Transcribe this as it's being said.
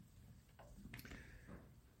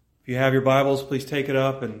If you have your Bibles, please take it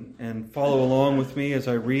up and follow along with me as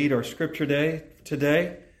I read our scripture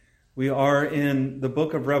today. We are in the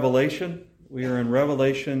book of Revelation. We are in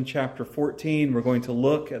Revelation chapter 14. We're going to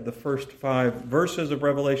look at the first 5 verses of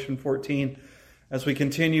Revelation 14 as we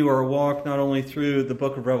continue our walk not only through the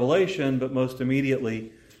book of Revelation, but most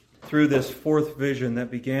immediately through this fourth vision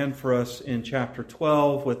that began for us in chapter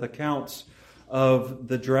 12 with accounts of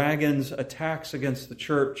the dragon's attacks against the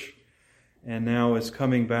church, and now is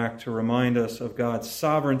coming back to remind us of God's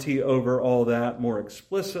sovereignty over all that more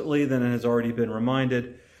explicitly than it has already been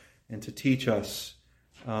reminded, and to teach us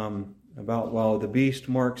about while the beast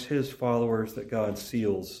marks his followers, that God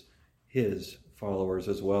seals his followers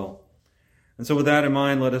as well. And so with that in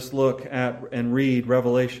mind, let us look at and read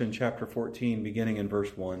Revelation chapter 14, beginning in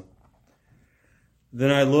verse 1. Then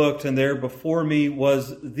I looked, and there before me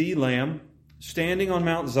was the Lamb, standing on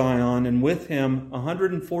Mount Zion, and with him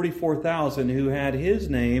 144,000 who had his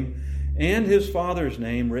name and his Father's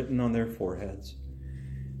name written on their foreheads.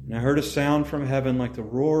 And I heard a sound from heaven like the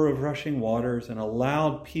roar of rushing waters and a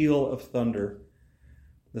loud peal of thunder.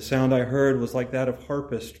 The sound I heard was like that of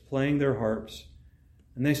harpists playing their harps.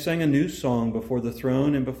 And they sang a new song before the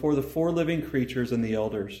throne and before the 4 living creatures and the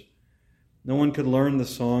elders. No one could learn the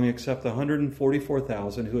song except the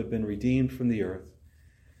 144,000 who had been redeemed from the earth.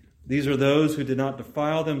 These are those who did not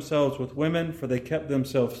defile themselves with women, for they kept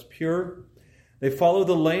themselves pure. They follow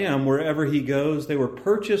the Lamb wherever he goes. They were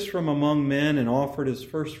purchased from among men and offered as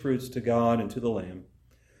firstfruits to God and to the Lamb.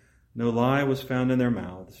 No lie was found in their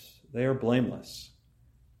mouths. They are blameless.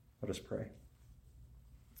 Let us pray.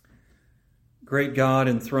 Great God,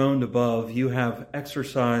 enthroned above, you have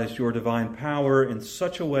exercised your divine power in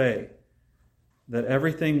such a way that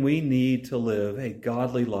everything we need to live a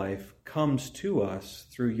godly life comes to us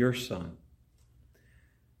through your Son.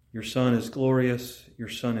 Your Son is glorious. Your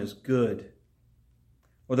Son is good.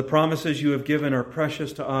 Well, the promises you have given are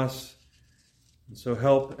precious to us, and so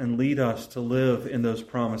help and lead us to live in those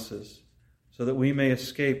promises so that we may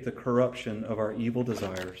escape the corruption of our evil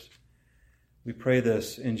desires. We pray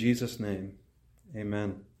this in Jesus' name.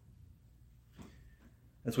 Amen.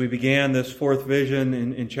 As we began this fourth vision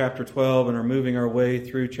in chapter 12 and are moving our way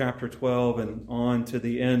through chapter 12 and on to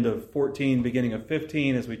the end of 14, beginning of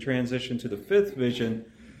 15, as we transition to the fifth vision,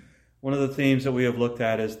 one of the themes that we have looked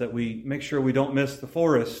at is that we make sure we don't miss the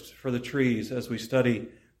forest for the trees as we study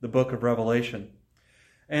the book of Revelation.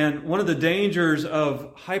 And one of the dangers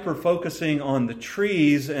of hyper-focusing on the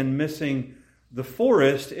trees and missing the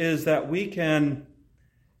forest is that we can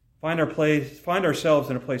find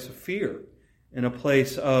ourselves in a place of fear, in a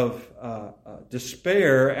place of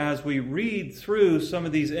despair as we read through some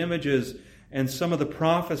of these images and some of the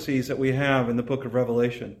prophecies that we have in the book of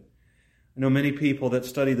Revelation. I know many people that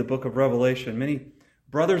study the book of Revelation, many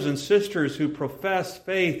brothers and sisters who profess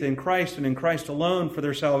faith in Christ and in Christ alone for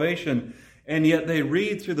their salvation, and yet they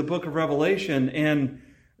read through the book of Revelation and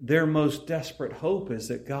their most desperate hope is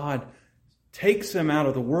that God takes them out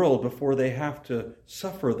of the world before they have to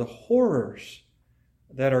suffer the horrors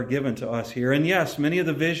that are given to us here. And yes, many of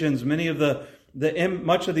the visions,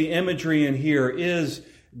 much of the imagery in here is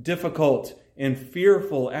difficult and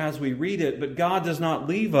fearful as we read it, but God does not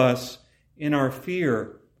leave us in our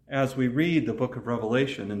fear as we read the book of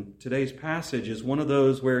Revelation. And today's passage is one of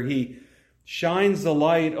those where he shines the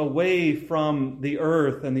light away from the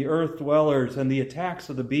earth and the earth dwellers and the attacks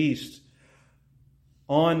of the beast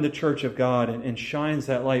on the church of God and shines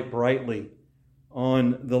that light brightly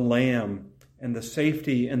on the Lamb and the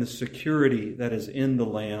safety and the security that is in the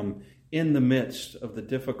Lamb in the midst of the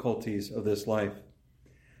difficulties of this life.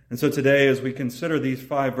 And so today, as we consider these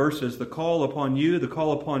 5 verses, the call upon you, the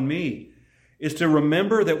call upon me, is to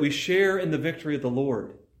remember that we share in the victory of the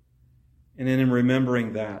Lord. And in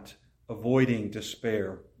remembering that, avoiding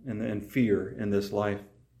despair and fear in this life.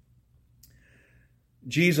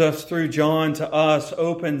 Jesus, through John to us,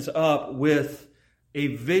 opens up with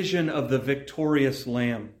a vision of the victorious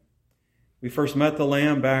Lamb. We first met the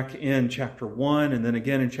Lamb back in chapter 1 and then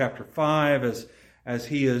again in chapter 5 as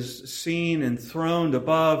he is seen enthroned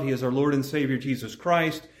above. He is our Lord and Savior Jesus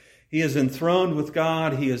Christ. He is enthroned with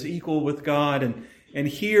God. He is equal with God. And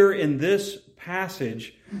here in this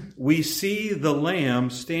passage, we see the Lamb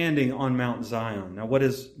standing on Mount Zion. Now, what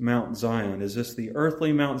is Mount Zion? Is this the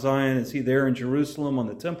earthly Mount Zion? Is he there in Jerusalem on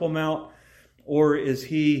the Temple Mount? Or is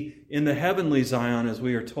he in the heavenly Zion, as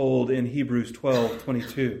we are told in Hebrews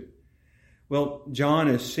 12:22? Well, John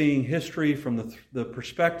is seeing history from the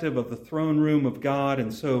perspective of the throne room of God,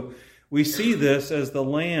 and so we see this as the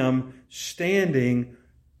Lamb standing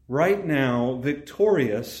right now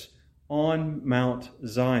victorious on Mount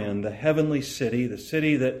Zion, the heavenly city, the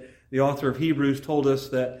city that the author of Hebrews told us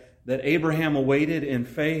that that Abraham awaited in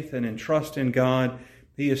faith and in trust in God,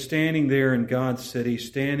 he is standing there in God's city,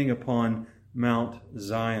 standing upon Mount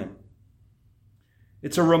Zion.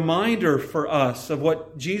 It's a reminder for us of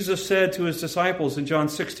what Jesus said to his disciples in John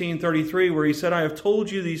 16:33, where he said, I have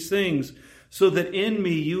told you these things so that in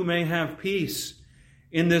me you may have peace.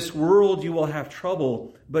 In this world you will have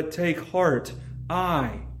trouble, but take heart,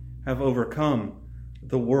 I have overcome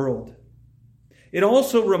the world. It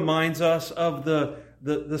also reminds us of the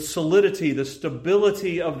solidity, the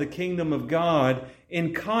stability of the kingdom of God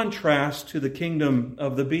in contrast to the kingdom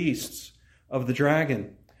of the beasts, of the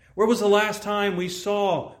dragon. Where was the last time we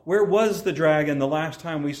saw, where was the dragon the last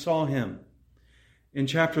time we saw him? In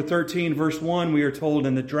chapter 13, verse 1, we are told,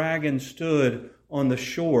 and the dragon stood on the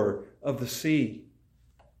shore of the sea.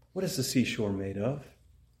 What is the seashore made of?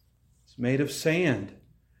 It's made of sand.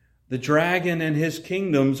 The dragon and his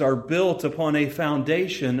kingdoms are built upon a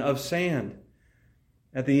foundation of sand.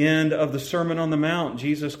 At the end of the Sermon on the Mount,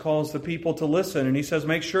 Jesus calls the people to listen, and he says,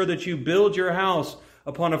 make sure that you build your house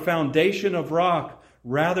upon a foundation of rock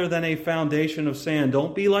rather than a foundation of sand.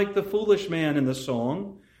 Don't be like the foolish man in the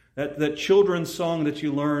song, that children's song that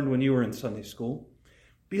you learned when you were in Sunday school.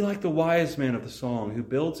 Be like the wise man of the song who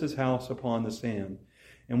builds his house upon the sand.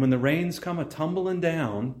 And when the rains come a-tumbling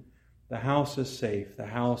down, the house is safe. The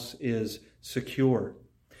house is secure.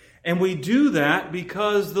 And we do that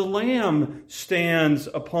because the Lamb stands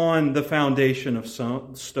upon the foundation of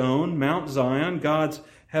stone, Mount Zion, God's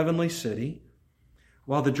heavenly city,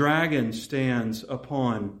 while the dragon stands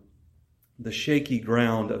upon the shaky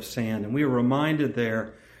ground of sand. And we are reminded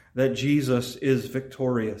there that Jesus is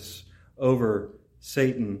victorious over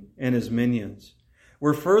Satan and his minions.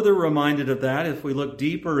 We're further reminded of that if we look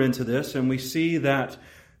deeper into this and we see that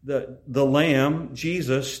the Lamb,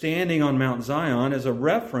 Jesus, standing on Mount Zion is a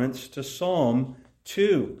reference to Psalm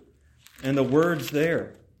 2 and the words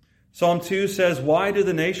there. Psalm 2 says, why do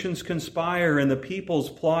the nations conspire and the peoples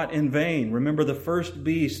plot in vain? Remember, the first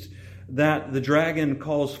beast that the dragon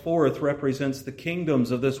calls forth represents the kingdoms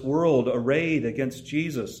of this world arrayed against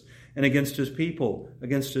Jesus and against his people,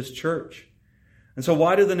 against his church. And so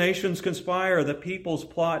why do the nations conspire? The peoples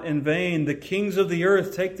plot in vain. The kings of the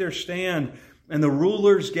earth take their stand, and the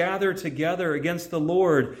rulers gather together against the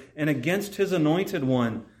Lord and against his anointed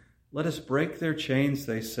one. Let us break their chains,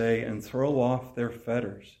 they say, and throw off their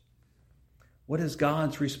fetters. What is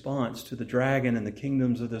God's response to the dragon and the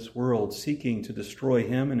kingdoms of this world seeking to destroy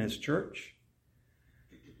him and his church?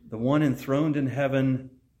 The one enthroned in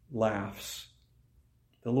heaven laughs.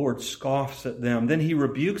 The Lord scoffs at them. Then he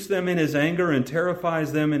rebukes them in his anger and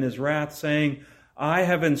terrifies them in his wrath, saying, I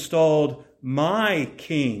have installed my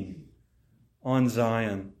king on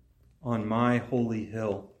Zion, on my holy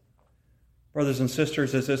hill. Brothers and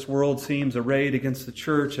sisters, as this world seems arrayed against the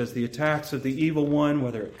church, as the attacks of the evil one,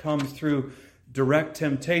 whether it comes through direct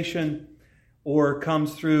temptation or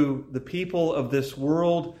comes through the people of this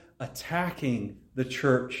world attacking the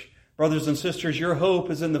church, brothers and sisters, your hope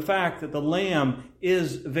is in the fact that the Lamb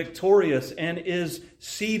is victorious and is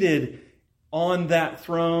seated on that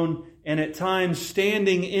throne and at times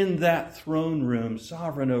standing in that throne room,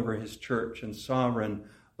 sovereign over his church and sovereign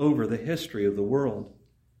over the history of the world.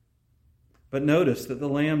 But notice that the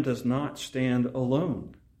Lamb does not stand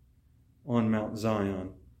alone on Mount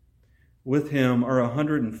Zion. With him are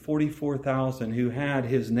 144,000 who had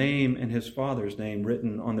his name and his Father's name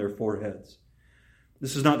written on their foreheads.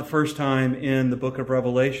 This is not the first time in the book of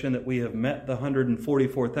Revelation that we have met the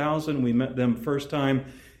 144,000. We met them first time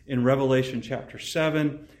in Revelation chapter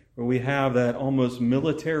 7, where we have that almost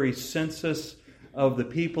military census of the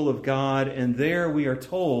people of God. And there we are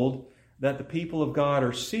told that the people of God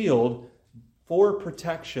are sealed for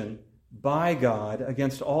protection by God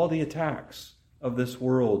against all the attacks of this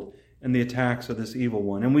world and the attacks of this evil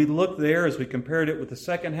one. And we look there as we compared it with the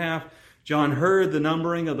second half. John heard the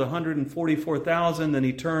numbering of the 144,000, then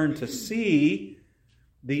he turned to see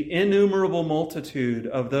the innumerable multitude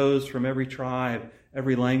of those from every tribe,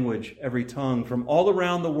 every language, every tongue, from all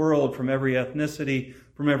around the world, from every ethnicity,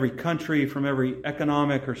 from every country, from every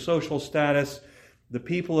economic or social status. The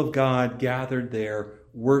people of God gathered there,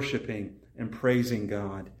 worshiping and praising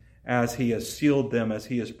God as he has sealed them, as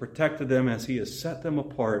he has protected them, as he has set them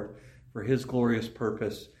apart for his glorious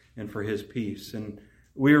purpose and for his peace. And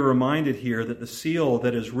we are reminded here that the seal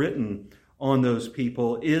that is written on those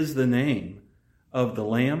people is the name of the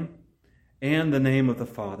Lamb and the name of the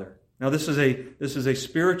Father. Now, this is a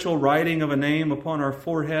spiritual writing of a name upon our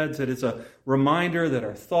foreheads. It is a reminder that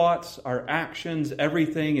our thoughts, our actions,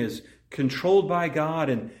 everything is controlled by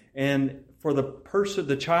God, and for the person,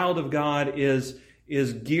 the child of God is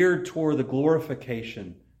geared toward the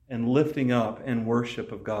glorification and lifting up and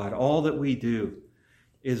worship of God. All that we do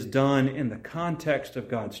is done in the context of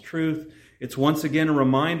God's truth. It's once again a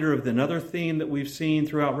reminder of another theme that we've seen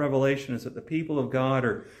throughout Revelation, is that the people of God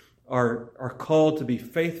are called to be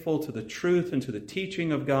faithful to the truth and to the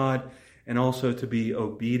teaching of God, and also to be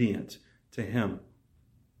obedient to Him.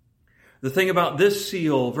 The thing about this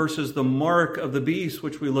seal versus the mark of the beast,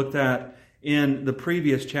 which we looked at in the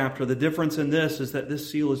previous chapter, the difference in this is that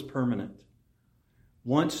this seal is permanent.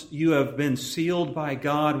 Once you have been sealed by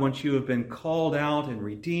God, once you have been called out and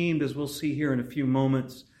redeemed, as we'll see here in a few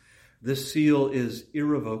moments, this seal is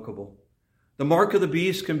irrevocable. The mark of the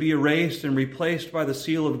beast can be erased and replaced by the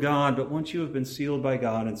seal of God, but once you have been sealed by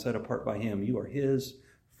God and set apart by Him, you are His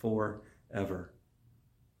forever.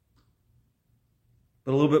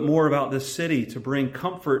 But a little bit more about this city, to bring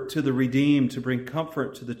comfort to the redeemed, to bring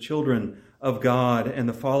comfort to the children of God and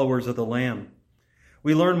the followers of the Lamb.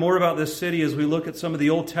 We learn more about this city as we look at some of the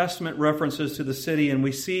Old Testament references to the city, and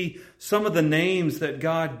we see some of the names that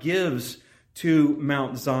God gives to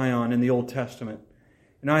Mount Zion in the Old Testament.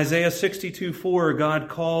 In Isaiah 62:4, God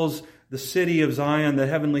calls the city of Zion, the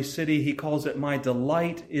heavenly city, He calls it, "My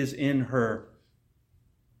delight is in her."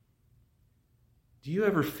 Do you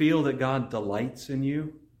ever feel that God delights in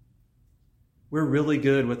you? We're really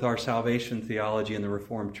good with our salvation theology in the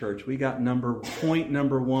Reformed Church. We got point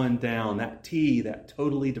number 1 down, that T, that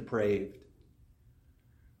totally depraved.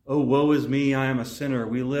 Oh, woe is me, I am a sinner.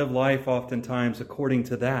 We live life oftentimes according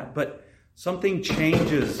to that. But something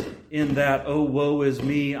changes in that, oh, woe is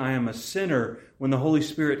me, I am a sinner, when the Holy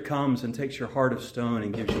Spirit comes and takes your heart of stone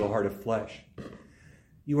and gives you a heart of flesh.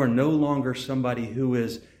 You are no longer somebody who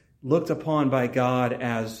is looked upon by God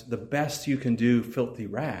as the best you can do, filthy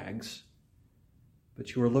rags.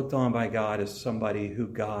 But you are looked on by God as somebody who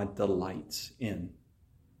God delights in.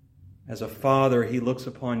 As a father, He looks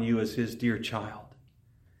upon you as His dear child.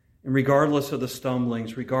 And regardless of the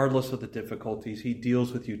stumblings, regardless of the difficulties, He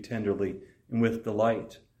deals with you tenderly and with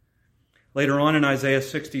delight. Later on in Isaiah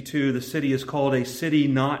 62, the city is called a city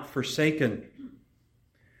not forsaken.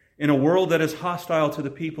 In a world that is hostile to the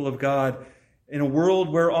people of God, in a world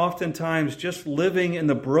where oftentimes just living in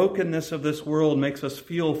the brokenness of this world makes us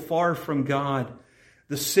feel far from God,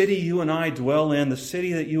 the city you and I dwell in, the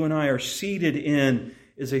city that you and I are seated in,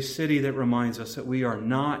 is a city that reminds us that we are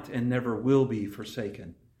not and never will be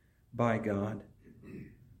forsaken by God.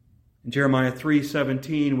 In Jeremiah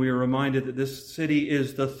 3:17, we are reminded that this city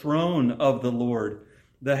is the throne of the Lord.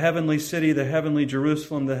 The heavenly city, the heavenly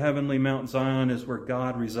Jerusalem, the heavenly Mount Zion is where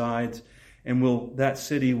God resides, and that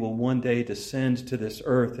city will one day descend to this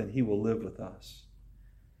earth, and He will live with us.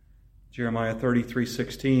 Jeremiah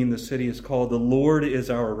 33:16, the city is called, "The Lord is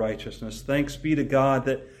our righteousness." Thanks be to God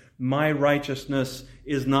that my righteousness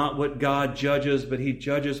is not what God judges, but He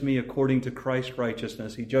judges me according to Christ's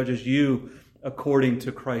righteousness. He judges you according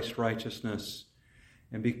to Christ's righteousness.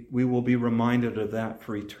 And we will be reminded of that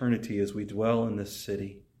for eternity as we dwell in this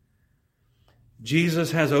city.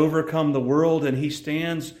 Jesus has overcome the world, and He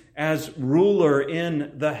stands as ruler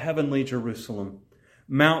in the heavenly Jerusalem,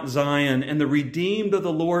 Mount Zion, and the redeemed of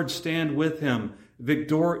the Lord stand with Him,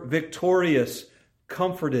 victorious,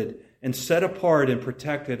 comforted, and set apart and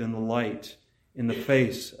protected in the light in the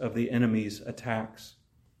face of the enemy's attacks.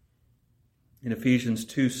 In Ephesians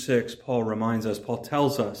 2:6, Paul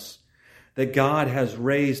tells us that God has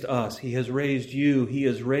raised us. He has raised you. He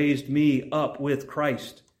has raised me up with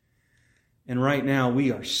Christ. And right now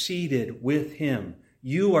we are seated with Him.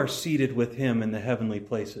 You are seated with Him in the heavenly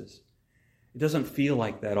places. It doesn't feel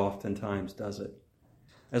like that oftentimes, does it?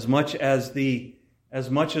 As much as the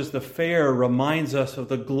fair reminds us of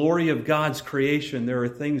the glory of God's creation, there are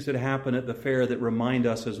things that happen at the fair that remind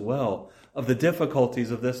us as well of the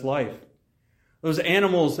difficulties of this life. Those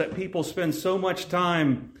animals that people spend so much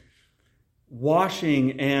time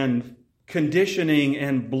washing and conditioning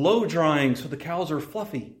and blow drying so the cows are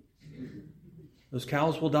fluffy. Those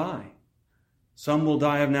cows will die. Some will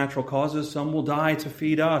die of natural causes, some will die to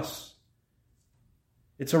feed us.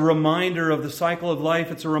 It's a reminder of the cycle of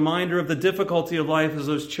life. It's a reminder of the difficulty of life as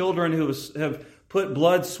those children who have put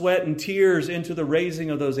blood, sweat, and tears into the raising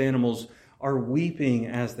of those animals are weeping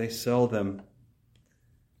as they sell them.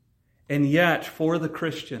 And yet, for the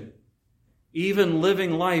Christian, even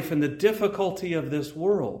living life in the difficulty of this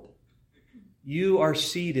world, you are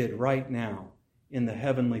seated right now in the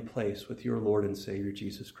heavenly place with your Lord and Savior,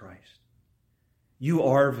 Jesus Christ. You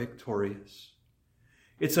are victorious.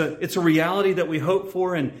 It's a reality that we hope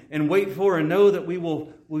for and wait for and know that we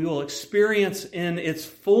will experience in its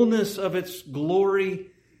fullness of its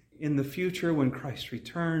glory in the future when Christ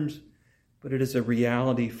returns. But it is a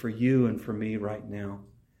reality for you and for me right now.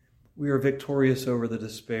 We are victorious over the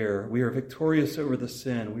despair. We are victorious over the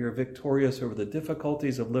sin. We are victorious over the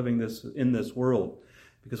difficulties of living in this world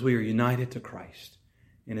because we are united to Christ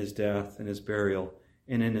in his death and his burial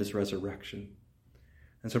and in his resurrection.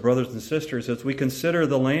 And so, brothers and sisters, as we consider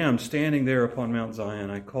the Lamb standing there upon Mount Zion,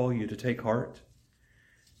 I call you to take heart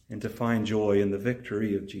and to find joy in the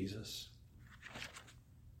victory of Jesus.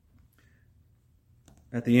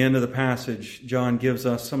 At the end of the passage, John gives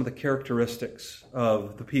us some of the characteristics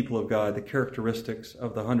of the people of God, the characteristics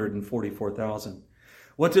of the 144,000.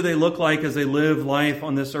 What do they look like as they live life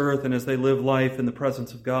on this earth and as they live life in the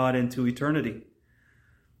presence of God into eternity?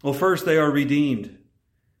 Well, first, they are redeemed.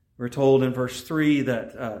 We're told in verse 3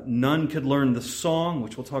 that none could learn the song,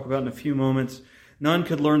 which we'll talk about in a few moments. None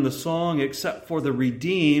could learn the song except for the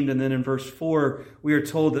redeemed. And then in verse 4, we are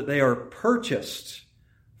told that they are purchased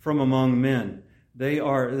from among men. They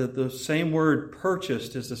are, the same word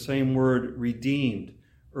purchased is the same word redeemed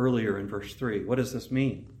earlier in verse 3. What does this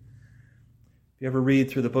mean? If you ever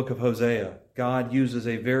read through the book of Hosea, God uses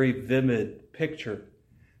a very vivid picture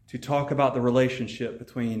to talk about the relationship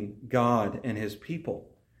between God and his people.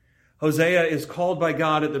 Hosea is called by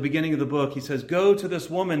God at the beginning of the book. He says, go to this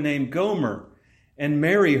woman named Gomer and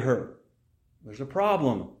marry her. There's a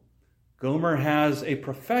problem. Gomer has a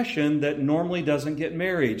profession that normally doesn't get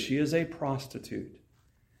married. She is a prostitute.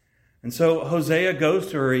 And so Hosea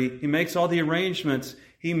goes to her. He makes all the arrangements.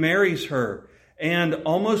 He marries her. And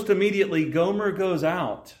almost immediately, Gomer goes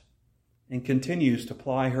out and continues to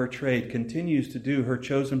ply her trade, continues to do her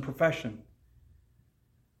chosen profession.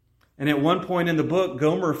 And at one point in the book,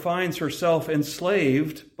 Gomer finds herself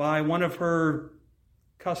enslaved by one of her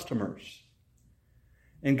customers.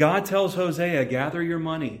 And God tells Hosea, gather your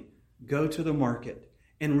money. Go to the market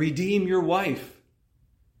and redeem your wife.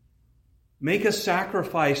 Make a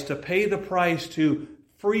sacrifice to pay the price to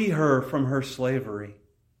free her from her slavery.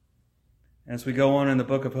 As we go on in the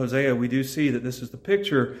book of Hosea, we do see that this is the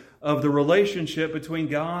picture of the relationship between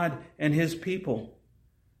God and his people.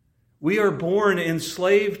 We are born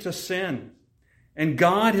enslaved to sin. And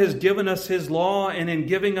God has given us his law, and in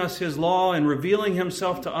giving us his law and revealing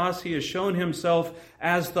himself to us, he has shown himself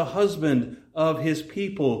as the husband of his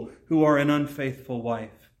people who are an unfaithful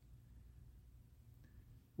wife.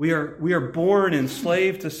 We are born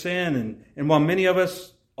enslaved to sin, and while many of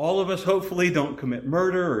us, all of us hopefully don't commit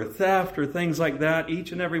murder or theft or things like that,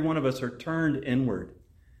 each and every one of us are turned inward.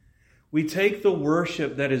 We take the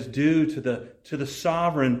worship that is due to the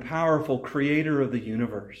sovereign, powerful creator of the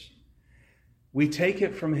universe. We take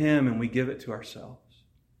it from him and we give it to ourselves.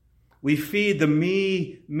 We feed the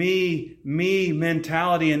me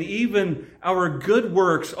mentality, and even our good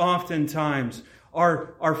works oftentimes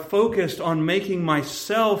are focused on making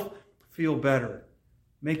myself feel better,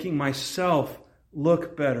 making myself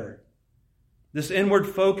look better. This inward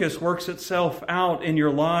focus works itself out in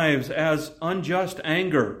your lives as unjust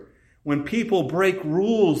anger when people break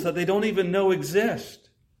rules that they don't even know exist.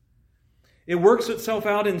 It works itself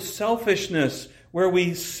out in selfishness, where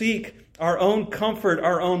we seek our own comfort,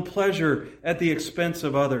 our own pleasure at the expense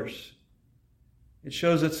of others. It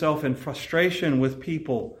shows itself in frustration with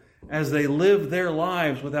people as they live their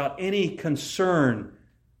lives without any concern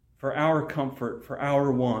for our comfort, for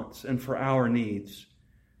our wants, and for our needs.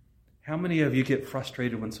 How many of you get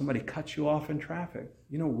frustrated when somebody cuts you off in traffic?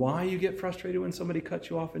 You know why you get frustrated when somebody cuts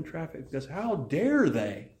you off in traffic? Because how dare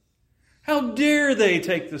they? How dare they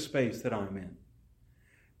take the space that I'm in?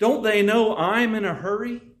 Don't they know I'm in a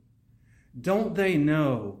hurry? Don't they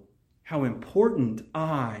know how important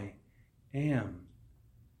I am?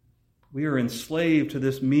 We are enslaved to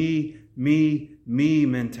this me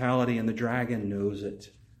mentality, and the dragon knows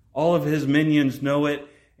it. All of his minions know it,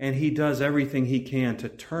 and he does everything he can to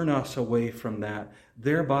turn us away from that,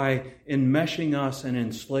 thereby enmeshing us and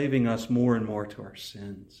enslaving us more and more to our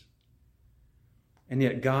sins. And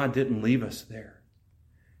yet God didn't leave us there.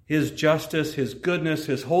 His justice, his goodness,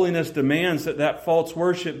 his holiness demands that false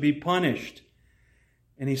worship be punished.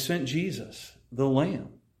 And he sent Jesus, the Lamb,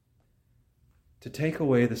 to take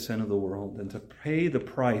away the sin of the world and to pay the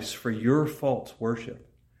price for your false worship.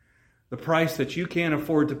 The price that you can't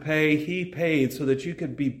afford to pay, he paid so that you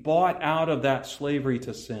could be bought out of that slavery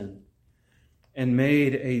to sin and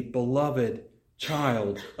made a beloved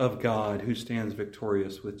child of God who stands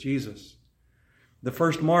victorious with Jesus. The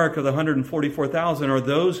first mark of the 144,000 are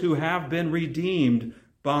those who have been redeemed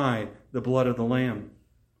by the blood of the Lamb.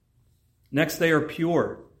 Next, they are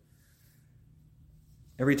pure.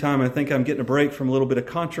 Every time I think I'm getting a break from a little bit of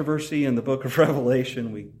controversy in the book of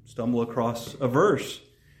Revelation, we stumble across a verse.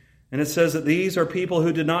 And it says that these are people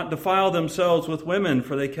who did not defile themselves with women,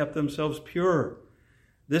 for they kept themselves pure.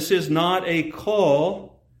 This is not a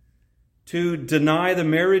call to deny the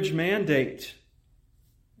marriage mandate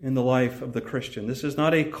in the life of the Christian. This is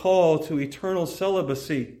not a call to eternal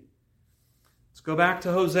celibacy. Let's go back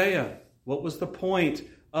to Hosea. What was the point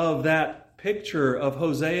of that picture of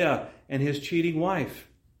Hosea and his cheating wife?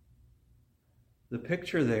 The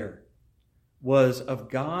picture there was of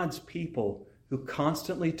God's people who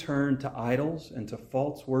constantly turned to idols and to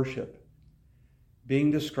false worship, being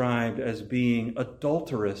described as being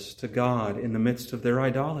adulterous to God in the midst of their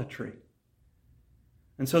idolatry.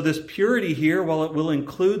 And so this purity here, while it will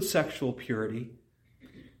include sexual purity,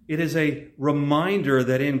 it is a reminder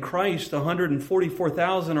that in Christ,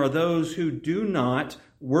 144,000 are those who do not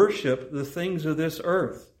worship the things of this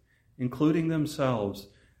earth, including themselves,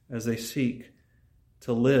 as they seek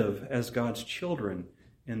to live as God's children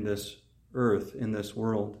in this earth, in this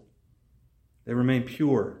world. They remain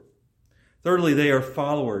pure. Thirdly, they are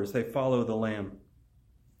followers. They follow the Lamb.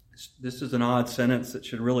 This is an odd sentence that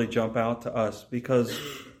should really jump out to us because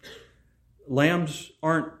lambs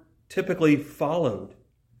aren't typically followed.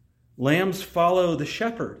 Lambs follow the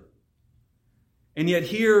shepherd. And yet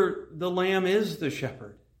here, the lamb is the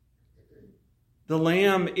shepherd. The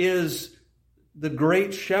lamb is the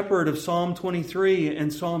great shepherd of Psalm 23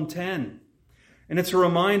 and Psalm 10. And it's a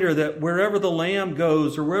reminder that wherever the lamb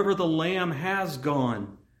goes or wherever the lamb has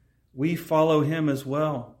gone, we follow him as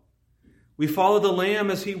well. We follow the lamb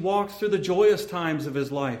as he walks through the joyous times of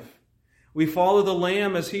his life. We follow the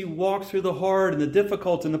lamb as he walks through the hard and the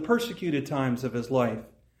difficult and the persecuted times of his life.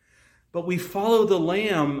 But we follow the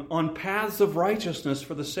lamb on paths of righteousness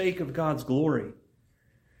for the sake of God's glory.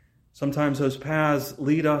 Sometimes those paths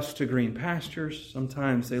lead us to green pastures.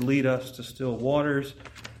 Sometimes they lead us to still waters.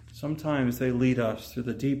 Sometimes they lead us through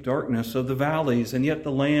the deep darkness of the valleys. And yet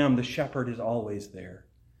the lamb, the shepherd, is always there.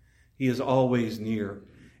 He is always near.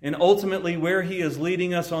 And ultimately, where he is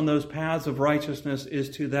leading us on those paths of righteousness is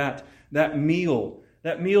to that meal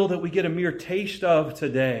that we get a mere taste of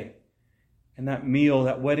today. And that meal,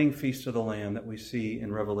 that wedding feast of the Lamb that we see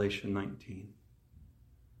in Revelation 19.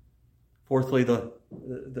 Fourthly,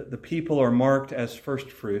 the people are marked as first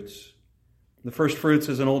fruits. The first fruits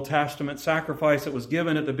is an Old Testament sacrifice that was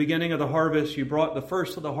given at the beginning of the harvest. You brought the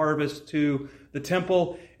first of the harvest to the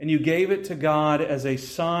temple, and you gave it to God as a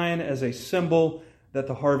sign, as a symbol that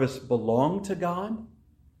the harvest belonged to God,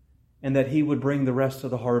 and that he would bring the rest of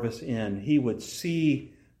the harvest in. He would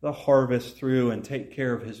see the harvest through and take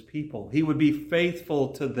care of his people. He would be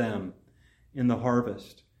faithful to them in the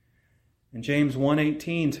harvest. And James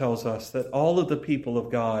 1:18 tells us that all of the people of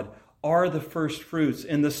God are the first fruits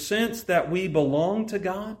in the sense that we belong to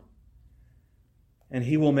God, and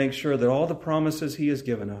he will make sure that all the promises he has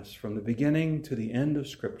given us from the beginning to the end of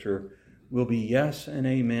Scripture will be yes and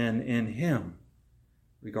amen in him,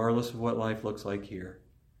 regardless of what life looks like here.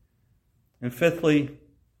 And fifthly,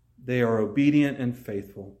 they are obedient and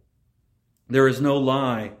faithful. There is no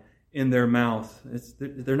lie in their mouth.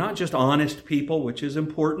 They're not just honest people, which is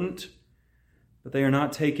important, but they are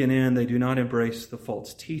not taken in. They do not embrace the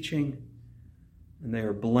false teaching, and they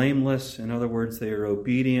are blameless. In other words, they are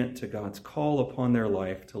obedient to God's call upon their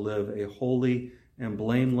life to live a holy and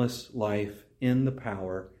blameless life in the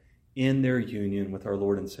power, in their union with our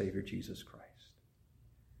Lord and Savior Jesus Christ.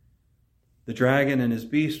 The dragon and his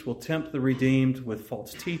beast will tempt the redeemed with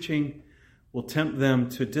false teaching, will tempt them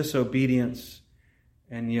to disobedience,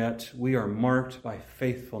 and yet we are marked by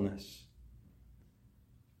faithfulness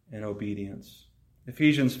and obedience.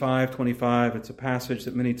 Ephesians 5:25, it's a passage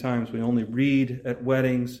that many times we only read at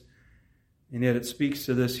weddings, and yet it speaks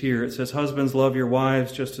to this here. It says, "Husbands, love your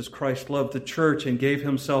wives just as Christ loved the church and gave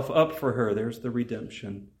himself up for her." There's the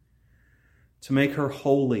redemption. "To make her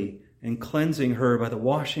holy, and cleansing her by the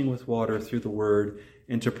washing with water through the word,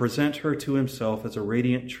 and to present her to himself as a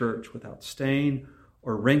radiant church without stain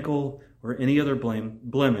or wrinkle or any other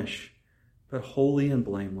blemish, but holy and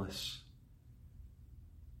blameless."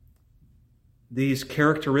 These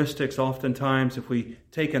characteristics, oftentimes, if we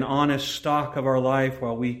take an honest stock of our life,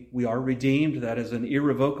 while we are redeemed, that is an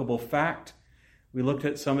irrevocable fact. We looked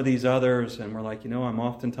at some of these others and we're like, I'm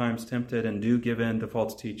oftentimes tempted and do give in to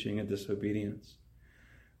false teaching and disobedience.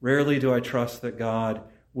 Rarely do I trust that God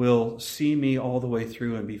will see me all the way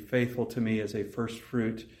through and be faithful to me as a first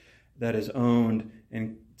fruit that is owned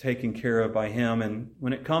and taken care of by him. And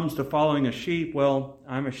when it comes to following a sheep, well,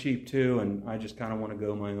 I'm a sheep too, and I just kind of want to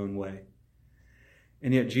go my own way.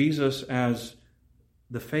 And yet Jesus, as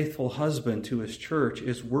the faithful husband to his church,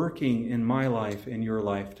 is working in my life, in your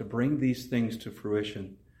life, to bring these things to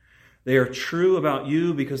fruition. They are true about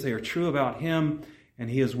you because they are true about him, and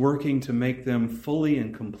he is working to make them fully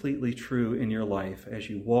and completely true in your life as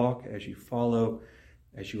you walk, as you follow,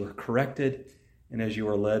 as you are corrected, and as you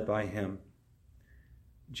are led by Him.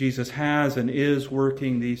 Jesus has and is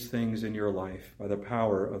working these things in your life by the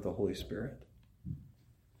power of the Holy Spirit.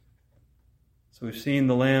 So we've seen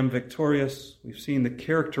the Lamb victorious. We've seen the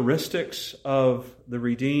characteristics of the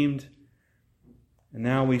redeemed. And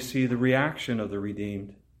now we see the reaction of the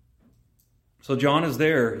redeemed. So John is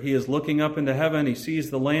there. He is looking up into heaven. He sees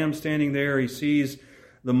the Lamb standing there. He sees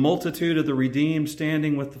the multitude of the redeemed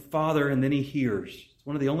standing with the Father, and then he hears. It's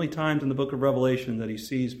one of the only times in the book of Revelation that he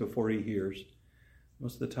sees before he hears.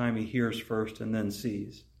 Most of the time he hears first and then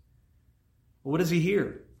sees. But what does he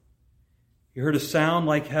hear? He heard a sound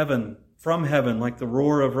like heaven, from heaven, like the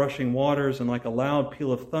roar of rushing waters and like a loud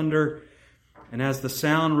peal of thunder. And as the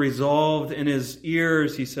sound resolved in his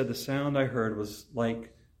ears, he said, the sound I heard was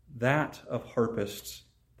like that of harpists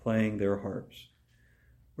playing their harps.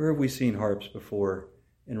 Where have we seen harps before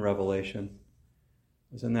in Revelation?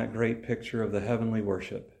 It was in that great picture of the heavenly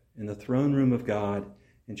worship in the throne room of God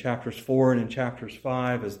in chapters 4 and in chapters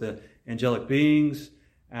 5 as the angelic beings,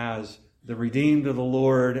 as the redeemed of the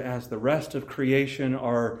Lord, as the rest of creation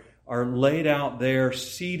are laid out there,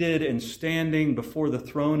 seated and standing before the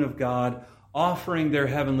throne of God, offering their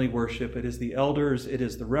heavenly worship. It is the elders, it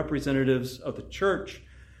is the representatives of the church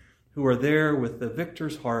who are there with the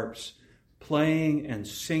victors' harps, playing and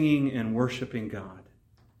singing and worshiping God.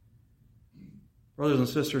 Brothers and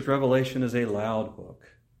sisters, Revelation is a loud book.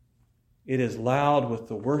 It is loud with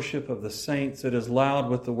the worship of the saints. It is loud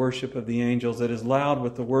with the worship of the angels. It is loud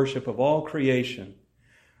with the worship of all creation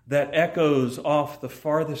that echoes off the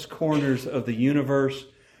farthest corners of the universe,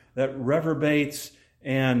 that reverberates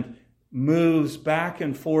and moves back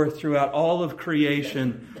and forth throughout all of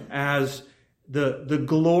creation as the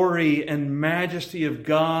glory and majesty of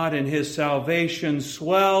God and His salvation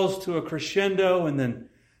swells to a crescendo and then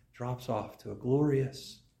drops off to a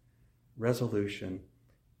glorious resolution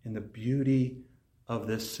in the beauty of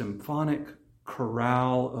this symphonic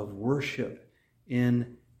chorale of worship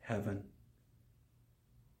in heaven.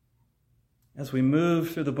 As we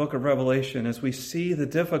move through the book of Revelation, as we see the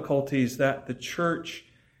difficulties that the church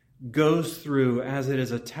goes through as it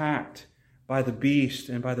is attacked by the beast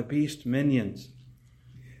and by the beast minions,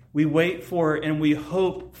 we wait for and we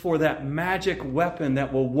hope for that magic weapon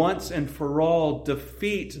that will once and for all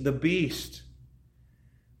defeat the beast.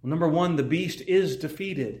 Well, number one, the beast is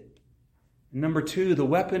defeated. And number two, the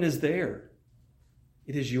weapon is there.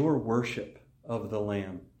 It is your worship of the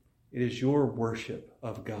Lamb. It is your worship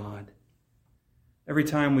of God. Every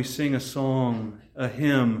time we sing a song, a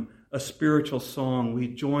hymn, a spiritual song, we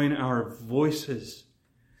join our voices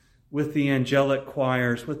with the angelic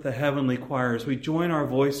choirs, with the heavenly choirs. We join our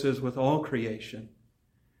voices with all creation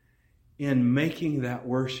in making that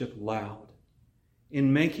worship loud,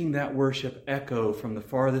 in making that worship echo from the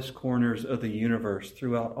farthest corners of the universe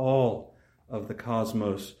throughout all of the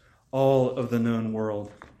cosmos, all of the known world.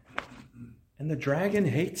 And the dragon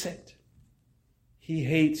hates it. He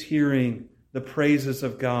hates hearing the praises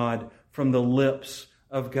of God from the lips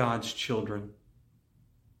of God's children.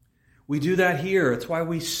 We do that here. It's why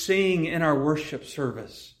we sing in our worship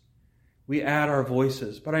service. We add our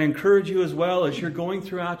voices. But I encourage you as well, as you're going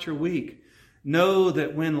throughout your week, know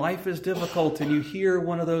that when life is difficult and you hear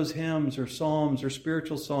one of those hymns or psalms or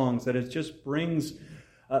spiritual songs, that it just brings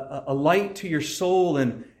a light to your soul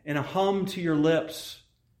and a hum to your lips,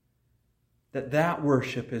 that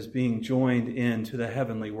worship is being joined into the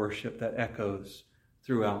heavenly worship that echoes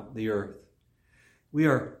throughout the earth. We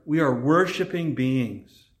are worshiping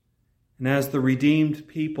beings. And as the redeemed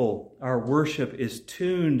people, our worship is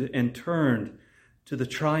tuned and turned to the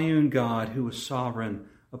triune God who is sovereign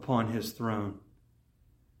upon His throne.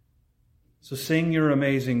 So sing your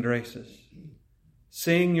amazing graces.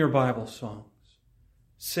 Sing your Bible songs.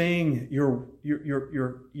 Sing your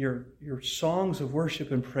songs of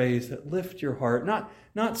worship and praise that lift your heart.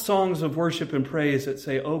 Not songs of worship and praise that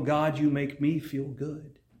say, "Oh God, you make me feel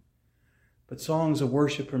good." But songs of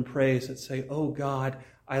worship and praise that say, "Oh God,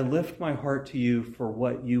 I lift my heart to you for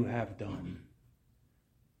what you have done.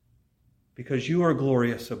 Because you are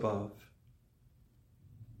glorious above.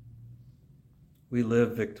 We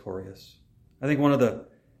live victorious." I think one of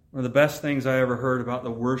the best things I ever heard about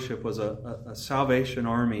the worship was a Salvation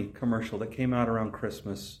Army commercial that came out around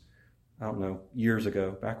Christmas, I don't know, years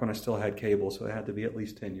ago, back when I still had cable, so it had to be at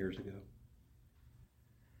least 10 years ago.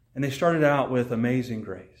 And they started out with Amazing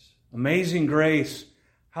Grace. Amazing grace,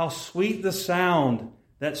 how sweet the sound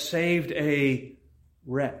that saved a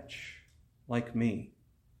wretch like me.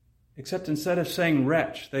 Except instead of saying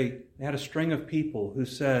wretch, they had a string of people who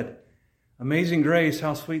said, "Amazing grace,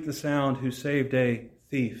 how sweet the sound who saved a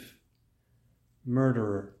thief,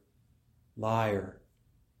 murderer, liar,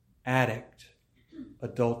 addict,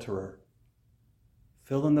 adulterer.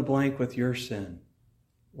 Fill in the blank with your sin,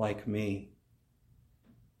 like me.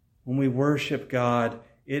 When we worship God,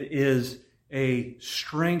 it is a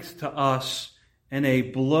strength to us and a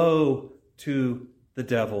blow to the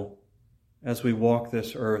devil as we walk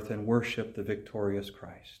this earth and worship the victorious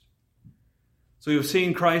Christ. So we have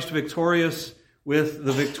seen Christ victorious with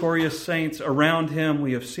the victorious saints around him.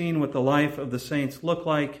 We have seen what the life of the saints look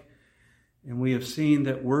like. And we have seen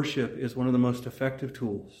that worship is one of the most effective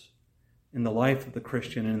tools in the life of the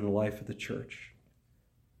Christian and in the life of the church.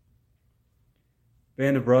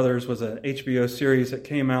 Band of Brothers was an HBO series that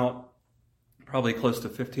came out probably close to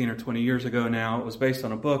 15 or 20 years ago now. It was based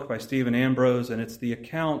on a book by Stephen Ambrose, and it's the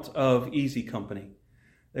account of Easy Company.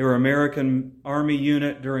 They were an American Army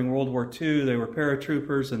unit during World War II. They were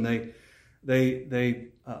paratroopers, and they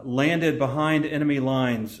landed behind enemy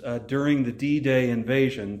lines during the D-Day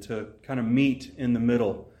invasion to kind of meet in the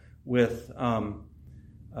middle with the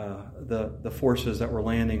forces that were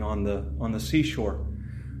landing on the seashore.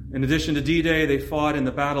 In addition to D-Day, they fought in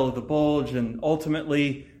the Battle of the Bulge, and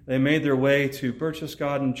ultimately they made their way to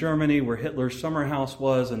Berchtesgaden, Germany, where Hitler's summer house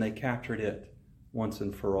was, and they captured it once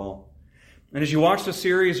and for all. And as you watch the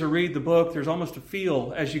series or read the book, there's almost a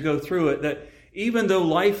feel as you go through it that even though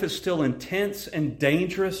life is still intense and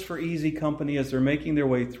dangerous for Easy Company as they're making their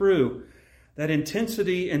way through, that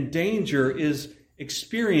intensity and danger is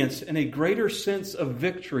experienced in a greater sense of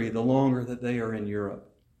victory the longer that they are in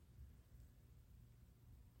Europe.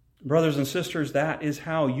 Brothers and sisters, that is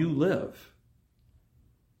how you live.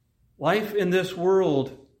 Life in this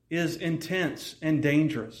world is intense and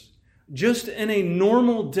dangerous. Just in a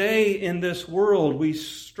normal day in this world, we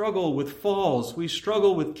struggle with falls, we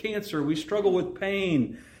struggle with cancer, we struggle with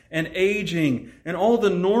pain and aging, and all the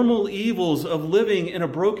normal evils of living in a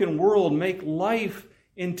broken world make life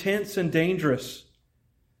intense and dangerous.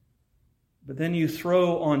 But then you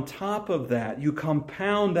throw on top of that, you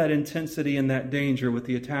compound that intensity and that danger with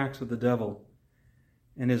the attacks of the devil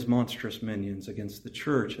and his monstrous minions against the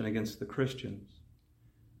church and against the Christians.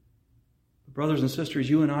 Brothers and sisters,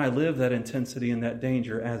 you and I live that intensity and that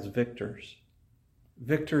danger as victors.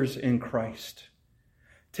 Victors in Christ.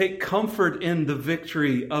 Take comfort in the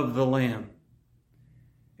victory of the Lamb.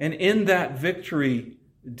 And in that victory,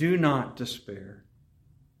 do not despair.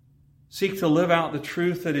 Seek to live out the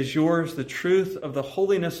truth that is yours, the truth of the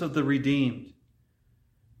holiness of the redeemed.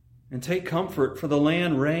 And take comfort, for the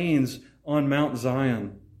land reigns on Mount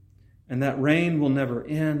Zion, and that reign will never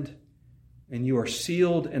end, and you are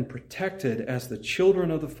sealed and protected as the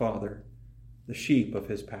children of the Father, the sheep of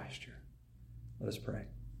his pasture. Let us pray.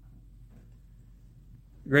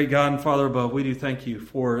 Great God and Father above, we do thank you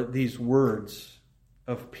for these words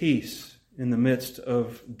of peace in the midst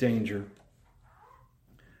of danger.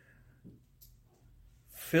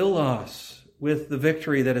 Fill us with the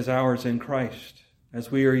victory that is ours in Christ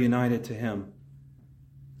as we are united to him.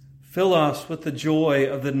 Fill us with the joy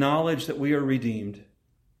of the knowledge that we are redeemed.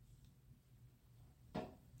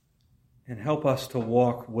 And help us to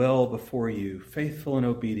walk well before you, faithful and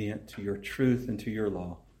obedient to your truth and to your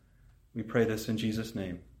law. We pray this in Jesus'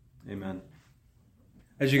 name. Amen.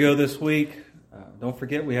 As you go this week, don't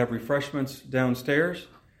forget we have refreshments downstairs.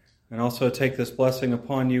 And also take this blessing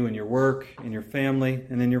upon you in your work, in your family,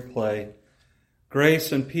 and in your play.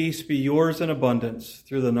 Grace and peace be yours in abundance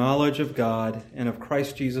through the knowledge of God and of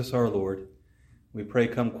Christ Jesus our Lord. We pray,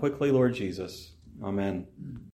 come quickly, Lord Jesus. Amen.